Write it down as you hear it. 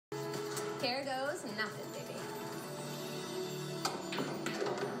Here goes nothing, baby.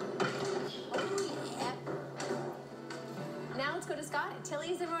 Oh, yeah. Now let's go to Scott at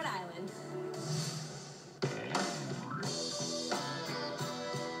Tilly's in Rhode Island.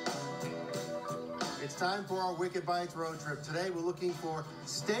 It's time for our Wicked Bites road trip. Today we're looking for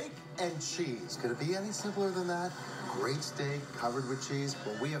steak and cheese. Could it be any simpler than that? Great steak covered with cheese.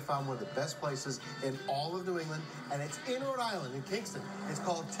 Well, we have found one of the best places in all of New England, and it's in Rhode Island, in Kingston. It's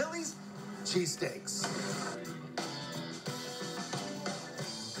called Tilly's Cheesesteaks.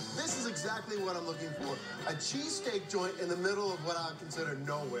 This is exactly what I'm looking for. A cheesesteak joint in the middle of what I would consider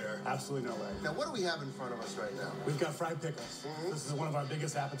nowhere. Absolutely nowhere. Now, what do we have in front of us right now? We've got fried pickles. This is one of our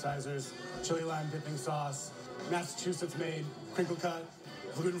biggest appetizers. Chili lime dipping sauce, Massachusetts-made, crinkle cut,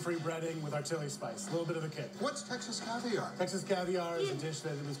 gluten-free breading with our Tilly spice. A little bit of a kick. What's Texas caviar? Texas caviar is a dish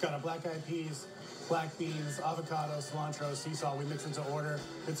that we've got our black-eyed peas, black beans, avocado, cilantro, sea salt. We mix into order.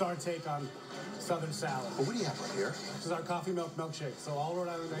 It's our take on Southern salad. Well, what do you have right here? This is our coffee milk milkshake. So all Rhode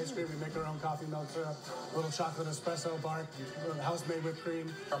Island ice cream, we make our own coffee milk syrup, a little chocolate espresso bar, house-made whipped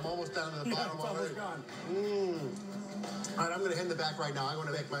cream. I'm almost down to the bottom it's already. almost gone. All right, I'm going to head in the back right now. I want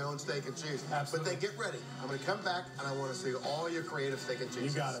to make my own steak and cheese. Absolutely. But then get ready. I'm going to come back, and I want to see all your creative steak and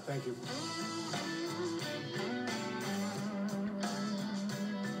cheese. You got it. Thank you.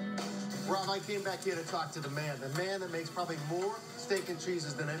 Rob, I came back here to talk to the man that makes probably more steak and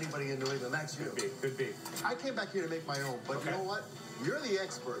cheeses than anybody in New England. That's you. Could be. I came back here to make my own, but Okay. you know what? You're the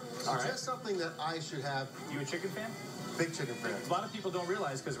expert. All right. Suggest something that I should have. You a chicken fan? Big chicken fan. A lot of people don't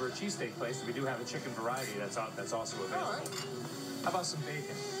realize because we're a cheesesteak place, we do have a chicken variety that's also available. All right. How about some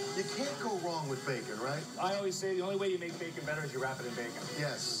bacon? You can't go wrong with bacon, right? I always say the only way you make bacon better is you wrap it in bacon.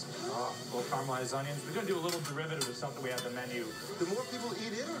 Yes. Oh, little caramelized onions. We're going to do a little derivative of something we have on the menu. Do more people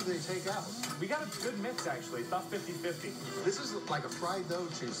eat in or do they take out? We got a good mix, actually. It's about 50-50. This is like a fried dough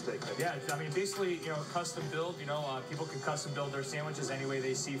cheesesteak. Yeah, I mean, basically, custom build. People can custom build their sandwiches any way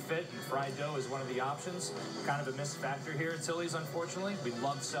they see fit. And fried dough is one of the options. Kind of a missed factor here at Tilly's, unfortunately. We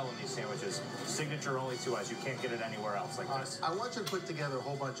love selling these sandwiches. Signature only to us. You can't get it anywhere else like this. I want you to put together a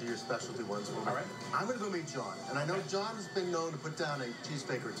whole bunch of your specialty ones for me. All right. I'm going to go meet John. And I know John has been known to put down a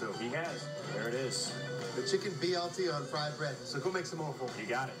cheesesteak or two. He has. There it is. The chicken BLT on fried bread. So go make some more for me. You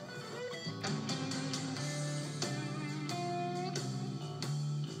got it.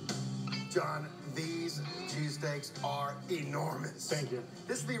 John, these cheesesteaks are enormous. Thank you.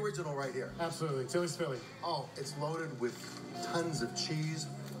 This is the original right here. Absolutely. Tilly's Philly. Oh, it's loaded with tons of cheese.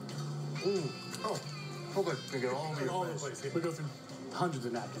 Oh, good. You get all over your face. We go through hundreds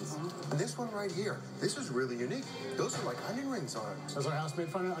of napkins. And this one right here, this is really unique. Those are like onion rings on it. Those are house-made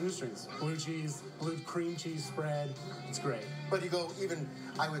fun onion strings. Blue cheese, blue cream cheese spread. It's great. But you go even,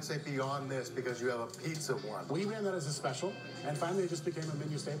 I would say, beyond this because you have a pizza one. We ran that as a special, and finally it just became a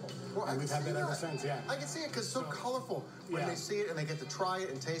menu staple. Well, and we've had that ever since, yeah. I can see it because it's so colorful. When Yeah. they see it and they get to try it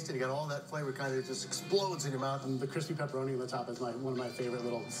and taste it, you got all that flavor kind of just explodes in your mouth. And the crispy pepperoni on the top is one of my favorite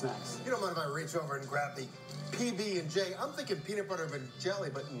little snacks. You don't mind if I reach over and grab the PB&J? I'm thinking peanut butter and jelly,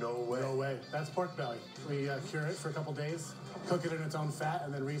 but no way. No way. That's pork belly. We cure it for a couple days, cook it in its own fat,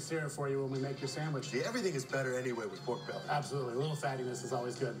 and then re-sear it for you when we make your sandwich. See, everything is better anyway with pork belly. Absolutely. A little fattiness is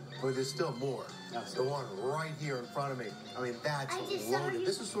always good. But there's still more. Absolutely. The one right here in front of me. I mean, that's loaded.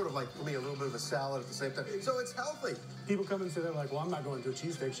 This is sort of like, for me, a little bit of a salad at the same time. So it's healthy. People come and say, they're like, well, I'm not going to a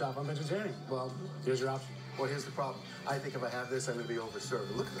cheesesteak shop. I'm vegetarian. Well, here's your option. Well, here's the problem. I think if I have this, I'm going to be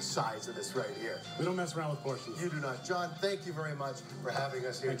overserved. Look at the size of this right here. We don't mess around with portions. You do not. John, thank you very much for having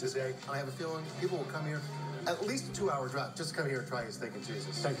us here today. I have a feeling people will come here at least a 2-hour drive just to come here and try your steak and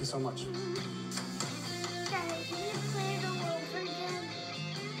cheeses. Thank you so much.